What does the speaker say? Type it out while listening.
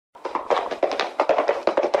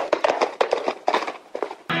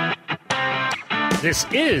This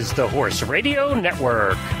is the Horse Radio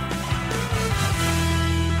Network.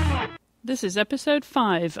 This is episode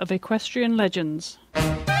 5 of Equestrian Legends.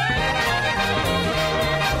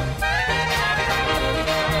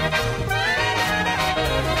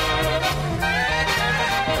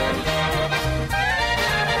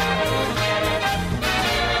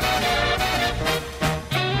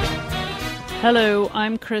 Hello,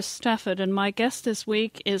 I'm Chris Stafford, and my guest this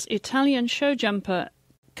week is Italian show jumper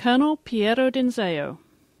Colonel Piero D'Inzeo.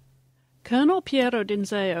 Colonel Piero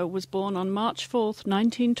D'Inzeo was born on March 4th,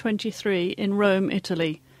 1923 in Rome,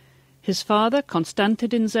 Italy. His father, Constante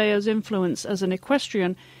D'Inzeo's influence as an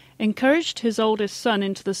equestrian, encouraged his oldest son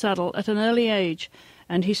into the saddle at an early age,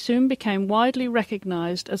 and he soon became widely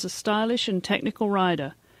recognized as a stylish and technical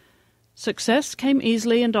rider. Success came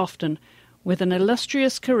easily and often, with an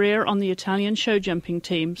illustrious career on the Italian show jumping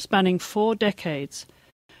team spanning 4 decades.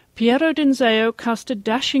 Piero D'Inzeo cast a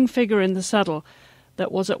dashing figure in the saddle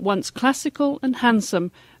that was at once classical and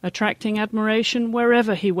handsome, attracting admiration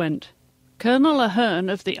wherever he went. Colonel Ahern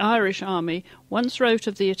of the Irish Army once wrote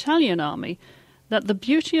of the Italian Army that the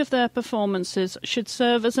beauty of their performances should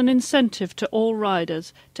serve as an incentive to all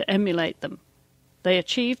riders to emulate them. They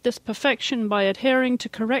achieved this perfection by adhering to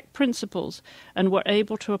correct principles and were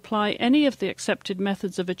able to apply any of the accepted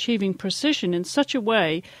methods of achieving precision in such a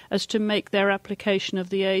way as to make their application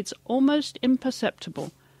of the aids almost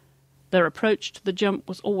imperceptible. Their approach to the jump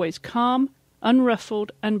was always calm,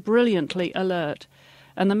 unruffled, and brilliantly alert,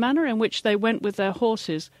 and the manner in which they went with their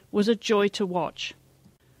horses was a joy to watch.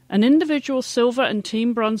 An individual silver and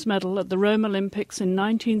team bronze medal at the Rome Olympics in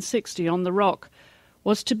 1960 on the Rock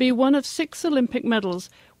was to be one of 6 Olympic medals,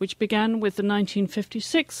 which began with the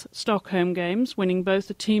 1956 Stockholm Games, winning both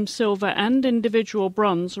the team silver and individual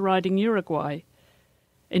bronze riding Uruguay.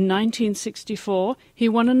 In 1964, he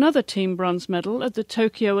won another team bronze medal at the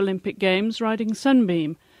Tokyo Olympic Games riding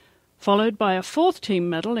Sunbeam, followed by a 4th team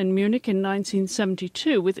medal in Munich in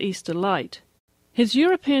 1972 with Easter Light. His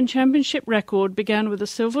European Championship record began with a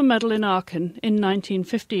silver medal in Aachen in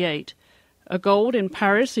 1958, a gold in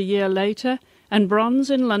Paris a year later, and bronze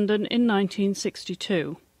in London in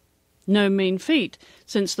 1962. No mean feat,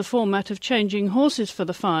 since the format of changing horses for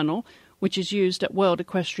the final, which is used at World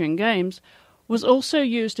Equestrian Games, was also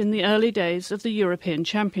used in the early days of the European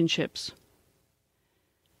Championships.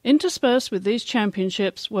 Interspersed with these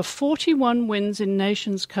championships were 41 wins in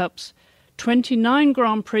Nations Cups, 29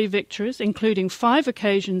 Grand Prix victories, including 5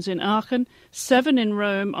 occasions in Aachen, 7 in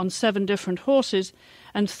Rome on 7 different horses,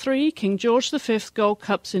 and 3 King George V Gold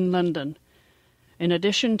Cups in London. In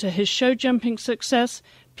addition to his show jumping success,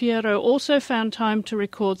 Piero also found time to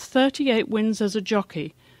record 38 wins as a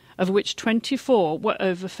jockey, of which 24 were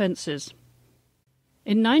over fences.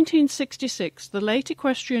 In 1966, the late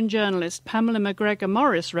equestrian journalist Pamela McGregor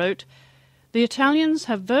Morris wrote, "The Italians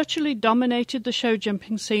have virtually dominated the show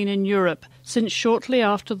jumping scene in Europe since shortly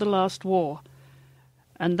after the last war."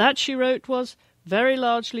 And that, she wrote, was very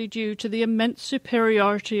largely due to the immense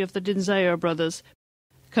superiority of the D'Inzeo brothers.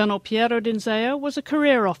 Colonel Piero D'Inzeo was a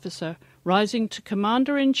career officer, rising to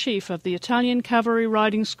Commander-in-Chief of the Italian Cavalry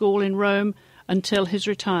Riding School in Rome until his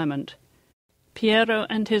retirement. Piero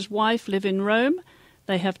and his wife live in Rome.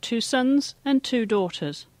 They have 2 sons and 2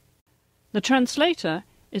 daughters. The translator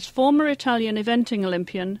is former Italian eventing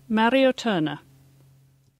Olympian Mario Turner.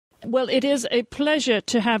 Well, it is a pleasure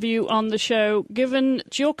to have you on the show. Given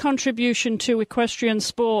your contribution to equestrian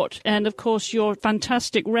sport and, of course, your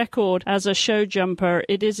fantastic record as a show jumper,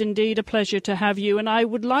 it is indeed a pleasure to have you. And I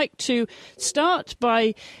would like to start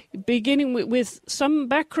by beginning with some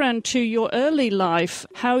background to your early life,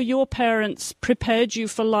 how your parents prepared you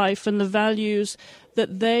for life and the values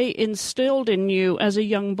that they instilled in you as a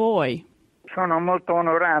young boy. Sono molto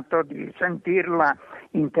onorato di sentirla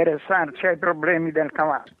interessarsi ai problemi del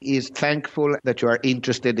cavallo. He is thankful that you are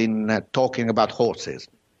interested in talking about horses.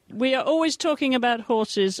 We are always talking about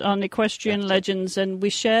horses on Equestrian Legends, and we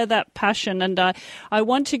share that passion. And I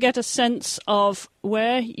want to get a sense of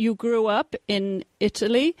where you grew up in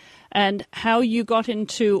Italy and how you got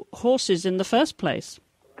into horses in the first place.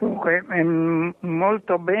 Dunque,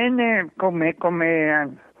 molto bene come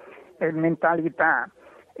mentalità.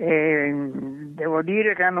 Devo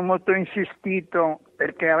dire che hanno molto insistito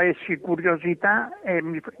perché avessi curiosità e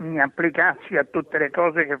mi applicassi a tutte le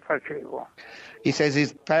cose che facevo. He says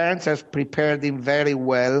his parents have prepared him very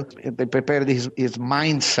well. They prepared his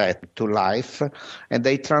mindset to life, and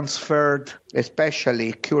they transferred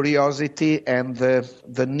especially curiosity and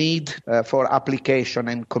the need for application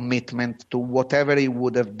and commitment to whatever he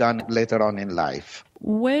would have done later on in life.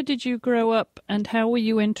 Where did you grow up and how were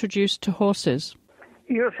you introduced to horses?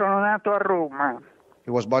 Io sono nato a Roma He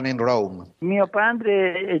was born in Rome. Mio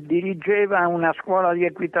padre dirigeva una scuola di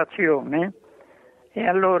equitazione e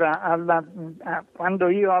allora quando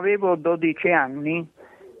io avevo 12 anni,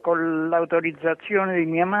 con l'autorizzazione di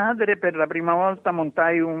mia madre, per la prima volta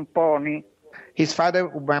montai un pony. His father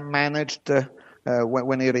managed,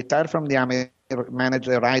 when he retired from the army, managed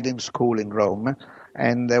a riding school in Rome.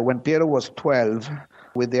 And when Piero was 12,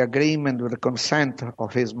 with the agreement, with the consent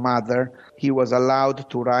of his mother, he was allowed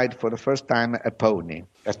to ride for the first time a pony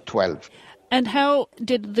at 12. And how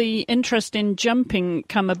did the interest in jumping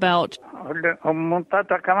come about? Ho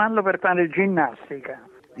montato a cavallo per fare ginnastica.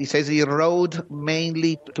 He says he rode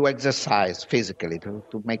mainly to exercise physically,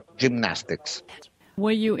 to make gymnastics.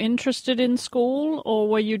 Were you interested in school or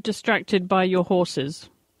were you distracted by your horses?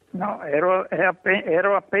 No, ero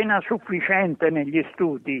appena sufficiente negli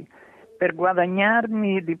studi per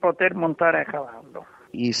guadagnarmi di poter montare a cavallo.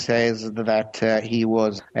 He says that he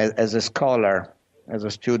was, as a scholar, as a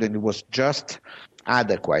student, he was just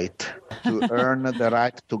adequate to earn the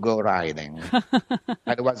right to go riding.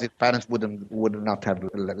 Otherwise, his parents would not have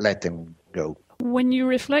let him go. When you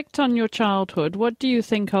reflect on your childhood, what do you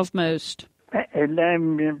think of most?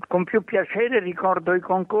 Con più piacere ricordo i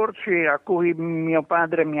concorsi a cui mio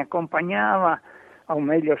padre mi accompagnava, o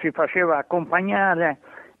meglio si faceva accompagnare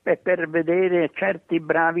per vedere certi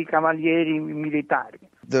bravi cavalieri militari.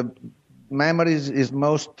 The memories he's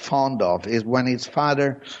most fond of is when his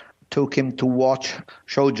father took him to watch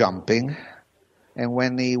show jumping and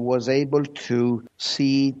when he was able to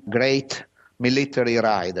see great military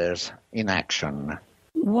riders in action.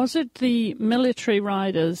 Was it the military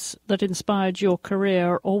riders that inspired your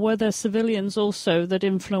career, or were there civilians also that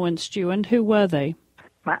influenced you, and who were they?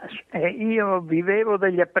 Ma io vivevo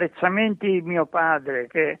degli apprezzamenti di mio padre,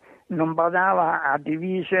 che non badava a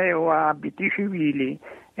divise o a abiti civili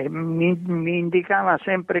e mi indicava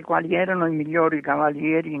sempre quali erano i migliori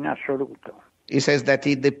cavalieri in assoluto. He says that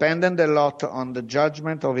he depended a lot on the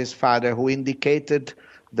judgment of his father, who indicated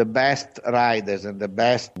the best riders and the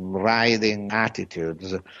best riding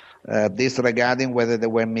attitudes, disregarding whether they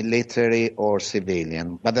were military or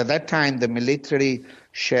civilian. But at that time, the military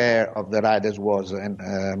share of the riders was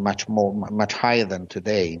much higher than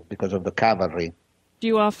today because of the cavalry.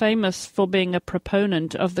 You are famous for being a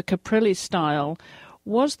proponent of the Caprilli style.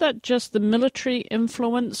 Was that just the military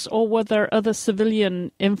influence, or were there other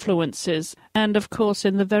civilian influences? And, of course,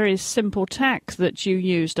 in the very simple tack that you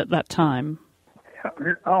used at that time?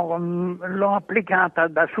 L'ho applicata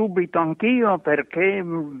da subito anch'io perché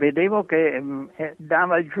vedevo che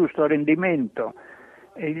dava il giusto rendimento.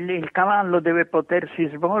 Il cavallo deve potersi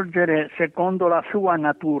svolgere secondo la sua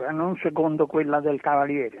natura, non secondo quella del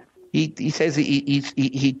cavaliere. He says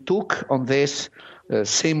he took on this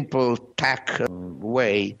simple tack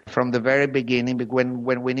way from the very beginning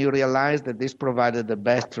when he realized that this provided the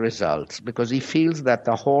best results, because he feels that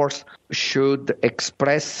the horse should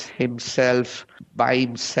express himself by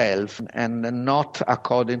himself and not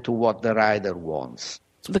according to what the rider wants.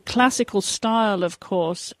 The classical style, of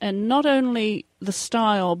course, and not only the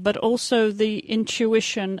style, but also the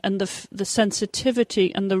intuition and the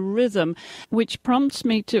sensitivity and the rhythm, which prompts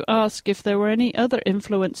me to ask if there were any other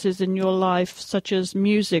influences in your life, such as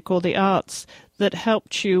music or the arts, that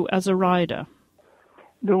helped you as a rider.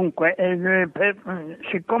 Dunque,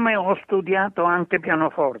 siccome ho studiato anche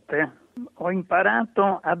pianoforte, ho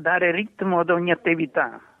imparato a dare ritmo ad ogni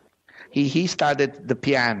attività. He studied the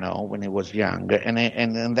piano when he was young,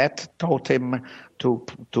 and that taught him to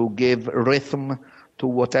give rhythm to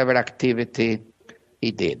whatever activity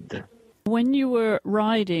he did. When you were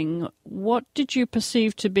riding, what did you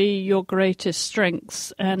perceive to be your greatest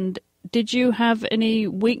strengths, and did you have any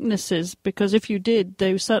weaknesses? Because if you did,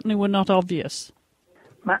 they certainly were not obvious.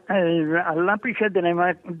 Ma all'apice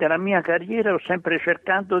della mia carriera ho sempre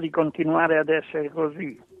cercato di continuare ad essere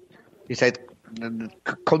così. He said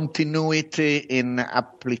continuity in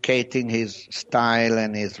applicating his style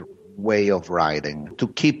and his way of riding, to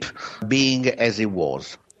keep being as he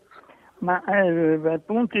was. Ma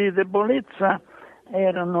punti di debolezza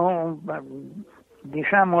erano,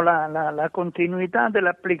 diciamo, la continuità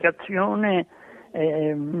dell'applicazione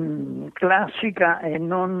classica e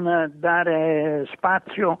non dare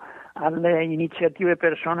spazio alle iniziative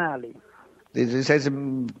personali. He says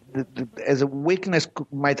as a weakness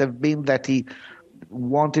might have been that he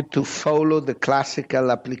wanted to follow the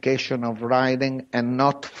classical application of riding and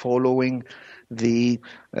not following the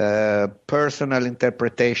personal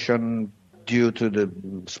interpretation due to the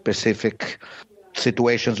specific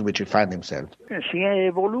situations in which he found himself. Si è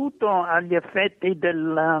evoluto agli effetti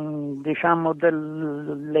delle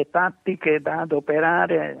tattiche da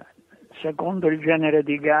adoperare secondo il genere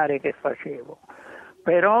di gare che facevo.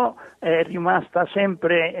 però è rimasta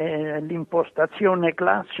sempre l'impostazione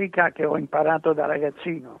classica che ho imparato da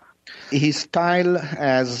ragazzino. His style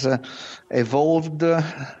has evolved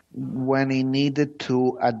when he needed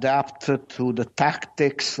to adapt to the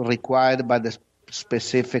tactics required by the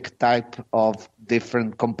specific type of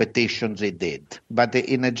different competitions he did. But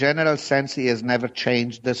in a general sense, he has never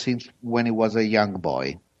changed since when he was a young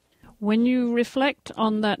boy. When you reflect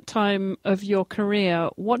on that time of your career,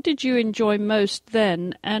 what did you enjoy most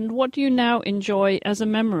then, and what do you now enjoy as a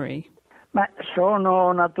memory? Ma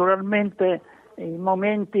sono naturalmente i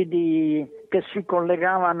momenti che si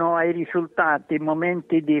collegavano ai risultati,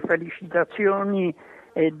 momenti di felicitazioni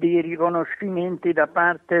e di riconoscimenti da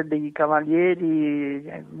parte dei cavalieri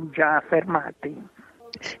già affermati.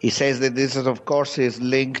 He says that this, of course, is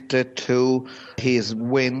linked to his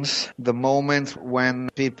wins, the moment when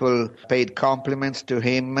people paid compliments to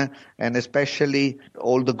him, and especially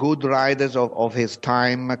all the good riders of his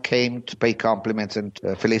time came to pay compliments and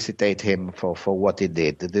felicitate him for what he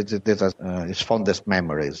did. These are his fondest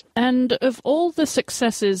memories. And of all the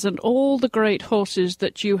successes and all the great horses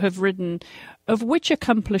that you have ridden, of which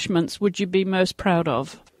accomplishments would you be most proud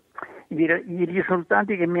of? I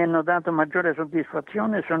risultati che mi hanno dato maggiore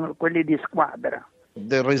soddisfazione sono quelli di squadra.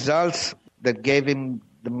 The results that gave him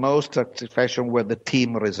the most satisfaction were the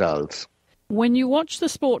team results. When you watch the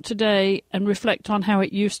sport today and reflect on how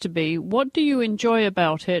it used to be, what do you enjoy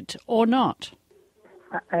about it or not?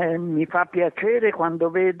 Mi fa piacere quando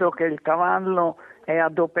vedo che il cavallo è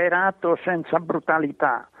adoperato senza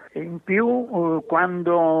brutalità. In più,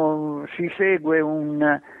 quando si segue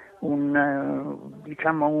un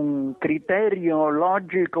criterio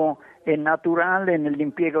logico e naturale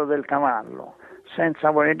nell'impiego del cavallo,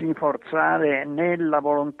 senza volergli forzare né la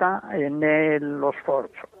volontà né lo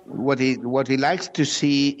sforzo. What he likes to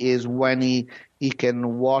see is when he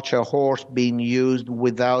can watch a horse being used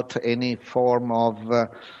without any form of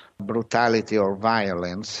brutality or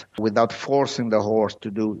violence, without forcing the horse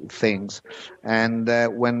to do things, and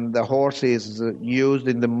when the horse is used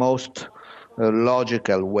in the most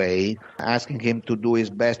logical way, asking him to do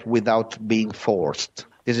his best without being forced.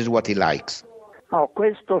 This is what he likes.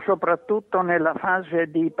 Questo soprattutto nella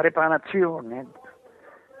fase di preparazione,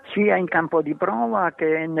 sia in campo di prova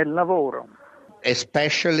che nel lavoro.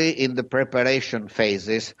 Especially in the preparation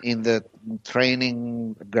phases, in the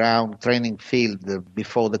training ground, training field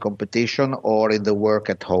before the competition or in the work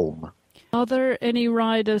at home. Are there any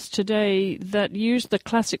riders today that use the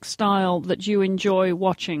classic style that you enjoy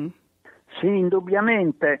watching? Sì,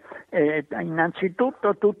 indubbiamente,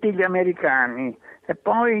 innanzitutto tutti gli americani e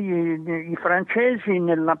poi i francesi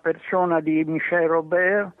nella persona di Michel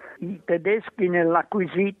Robert, i tedeschi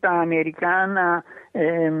nell'acquisita americana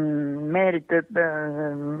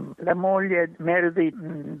la moglie Meredith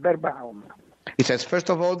Berbaum. He says, first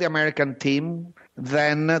of all, the American team,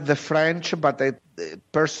 then the French, but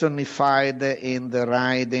personified in the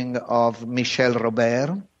riding of Michel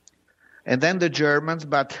Robert. And then the Germans,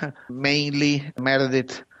 but mainly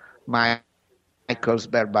Meredith Michaels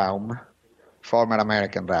Berbaum, former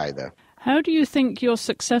American rider. How do you think your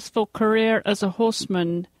successful career as a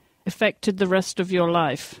horseman affected the rest of your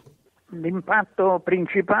life? L'impatto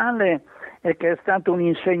principale è che è stato un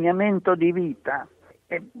insegnamento di vita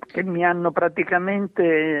che mi hanno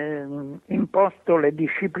praticamente imposto le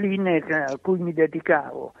discipline a cui mi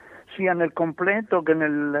dedicavo, sia nel completo che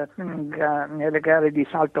nelle gare di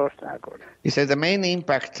salto ostacoli. He said the main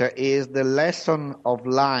impact is the lesson of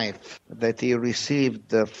life that he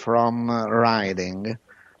received from riding,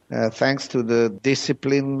 thanks to the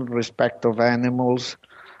discipline, respect of animals,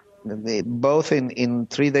 both in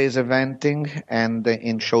 3 days eventing and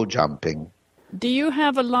in show jumping. Do you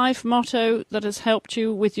have a life motto that has helped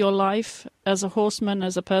you with your life as a horseman,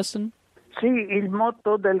 as a person? Sì, il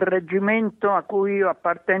motto del reggimento a cui io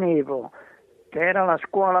appartenevo, che era la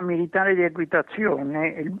scuola militare di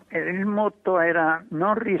equitazione, il motto era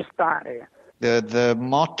non ristare. The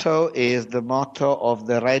motto is the motto of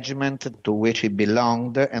the regiment to which he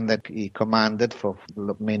belonged and that he commanded for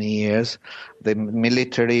many years, the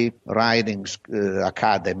military riding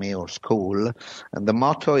academy or school. And the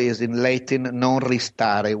motto is in Latin non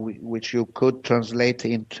ristare, which you could translate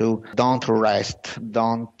into don't rest,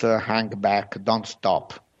 don't hang back, don't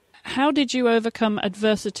stop. How did you overcome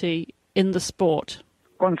adversity in the sport?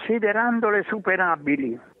 Considerandole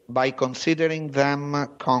superabili. By considering them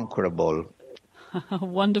conquerable. A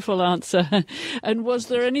wonderful answer. And was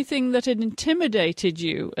there anything that had intimidated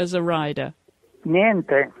you as a rider?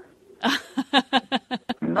 Niente.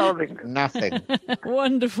 Nothing. Nothing.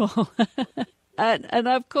 Wonderful. And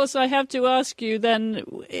of course, I have to ask you then,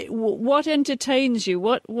 what entertains you?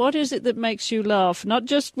 What is it that makes you laugh? Not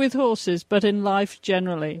just with horses, but in life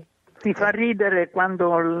generally. Ti fa ridere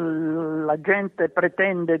quando la gente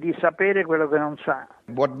pretende di sapere quello che non sa.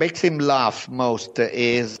 What makes him laugh most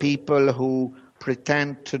is people who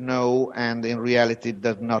pretend to know and in reality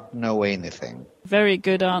does not know anything. Very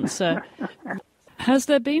good answer. Has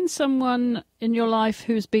there been someone in your life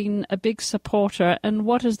who's been a big supporter, and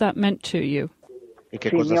what has that meant to you? E che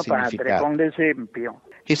Sì, cosa mio significa? padre, con l'esempio.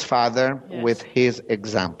 His father, Yes. with his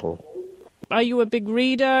example. Are you a big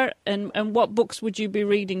reader, and what books would you be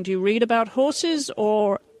reading? Do you read about horses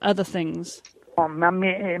or other things? No, ma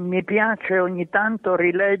mi piace ogni tanto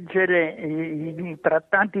rileggere i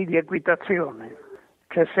trattati di equitazione.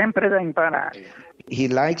 C'è sempre da imparare. He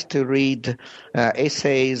likes to read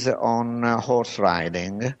essays on horse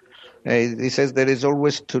riding. He says there is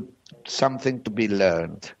always something to be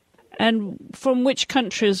learned. And from which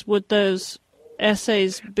countries would those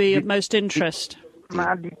essays be of most interest?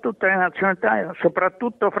 Ma di tutte le nazionalità,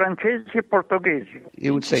 soprattutto francesi e portoghesi.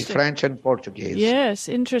 You would say French and Portuguese. Yes,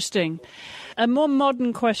 interesting. A more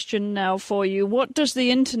modern question now for you. What does the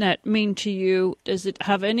internet mean to you? Does it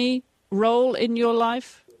have any role in your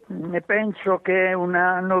life? Ne penso che è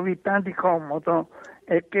una novità di comodo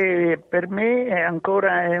e che per me è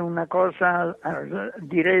ancora una cosa,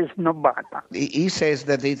 direi, snobbata. He says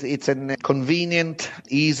that it's a convenient,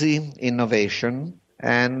 easy innovation.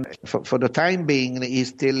 And for the time being, he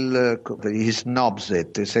still he snobs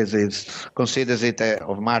it. He says he considers it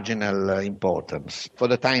of marginal importance for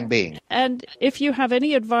the time being. And if you have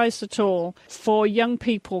any advice at all for young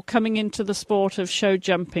people coming into the sport of show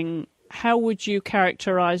jumping, how would you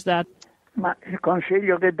characterize that? Ma il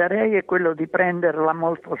consiglio che darei è quello di prenderla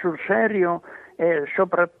molto sul serio e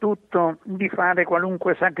soprattutto di fare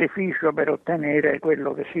qualunque sacrificio per ottenere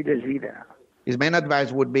quello che si desidera. His main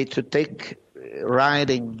advice would be to take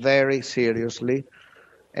riding very seriously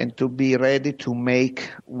and to be ready to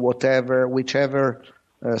make whichever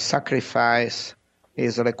sacrifice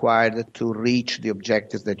is required to reach the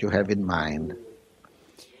objectives that you have in mind.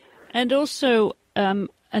 And also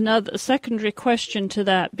another secondary question to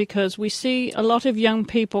that, because we see a lot of young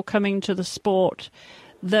people coming to the sport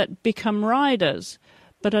that become riders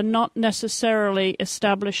but are not necessarily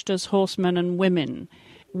established as horsemen and women.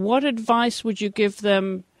 What advice would you give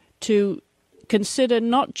them to consider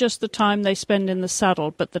not just the time they spend in the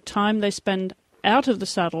saddle, but the time they spend out of the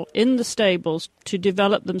saddle, in the stables, to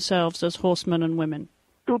develop themselves as horsemen and women?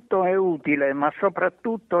 Tutto è utile, ma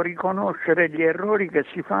soprattutto riconoscere gli errori che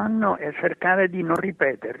si fanno e cercare di non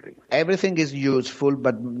ripeterli. Everything is useful,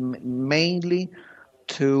 but mainly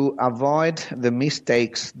to avoid the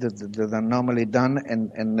mistakes that are normally done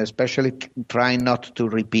and especially try not to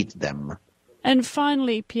repeat them. And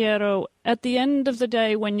finally, Piero, at the end of the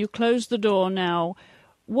day, when you close the door now,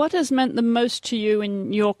 what has meant the most to you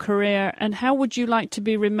in your career, and how would you like to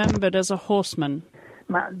be remembered as a horseman?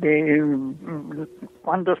 Ma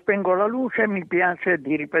quando spengo la luce mi piace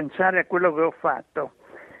di ripensare a quello che ho fatto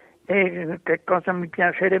e che cosa mi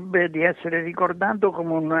piacerebbe di essere ricordato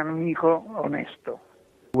come un amico onesto.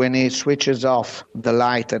 When he switches off the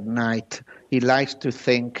light at night, he likes to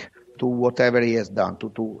think to whatever he has done,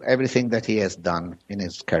 to everything that he has done in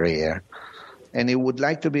his career. And he would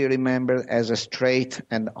like to be remembered as a straight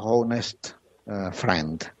and honest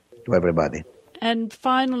friend to everybody. And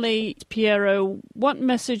finally, Piero, what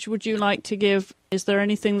message would you like to give? Is there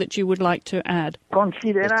anything that you would like to add?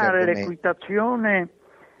 Considerare l'equitazione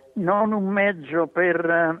non un mezzo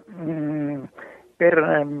per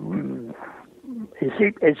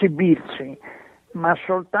esibirsi, ma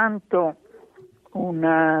soltanto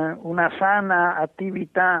una sana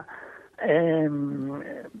attività,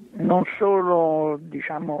 non solo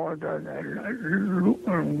diciamo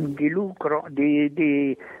di lucro,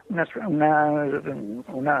 di una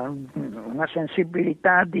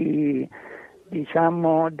sensibilità di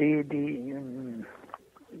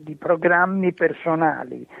programmi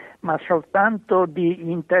personali, ma soltanto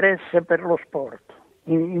di interesse per lo sport.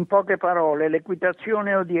 In poche parole,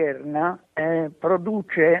 l'equitazione odierna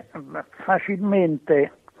produce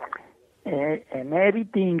facilmente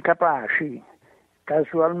emeriti incapaci,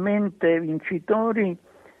 casualmente vincitori,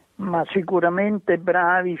 ma sicuramente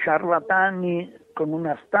bravi ciarlatani con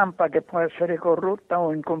una stampa che può essere corrotta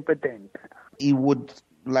o incompetente. He would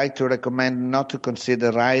like to recommend not to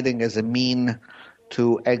consider riding as a mean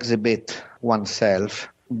to exhibit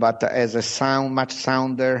oneself, but as a much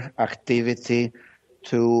sounder activity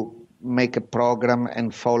to make a program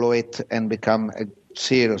and follow it and become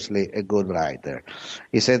seriously a good rider.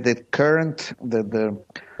 He said that the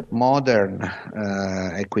modern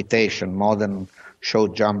equitation, modern show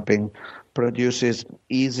jumping, produces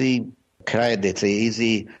easy credits,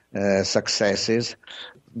 easy successes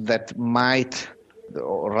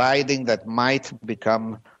riding that might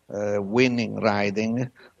become winning riding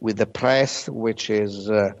with the press, which is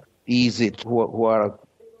easy, who are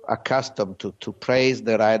accustomed to praise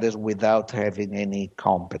the riders without having any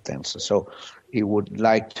competence. So he would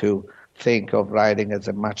like to think of riding as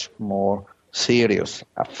a much more serious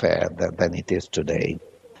affair than it is today.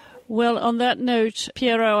 Well, on that note,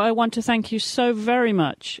 Piero, I want to thank you so very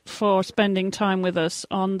much for spending time with us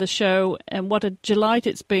on the show, and what a delight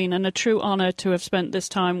it's been and a true honor to have spent this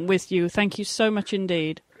time with you. Thank you so much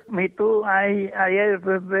indeed. Me too. I have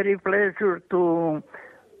a very pleasure to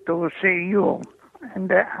see you, and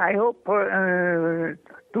I hope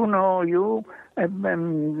to know you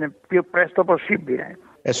più presto possibile.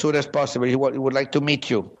 As soon as possible. He would like to meet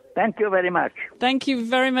you. Thank you very much. Thank you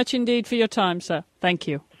very much indeed for your time, sir. Thank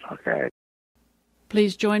you. Okay.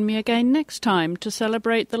 Please join me again next time to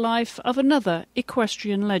celebrate the life of another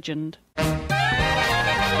equestrian legend.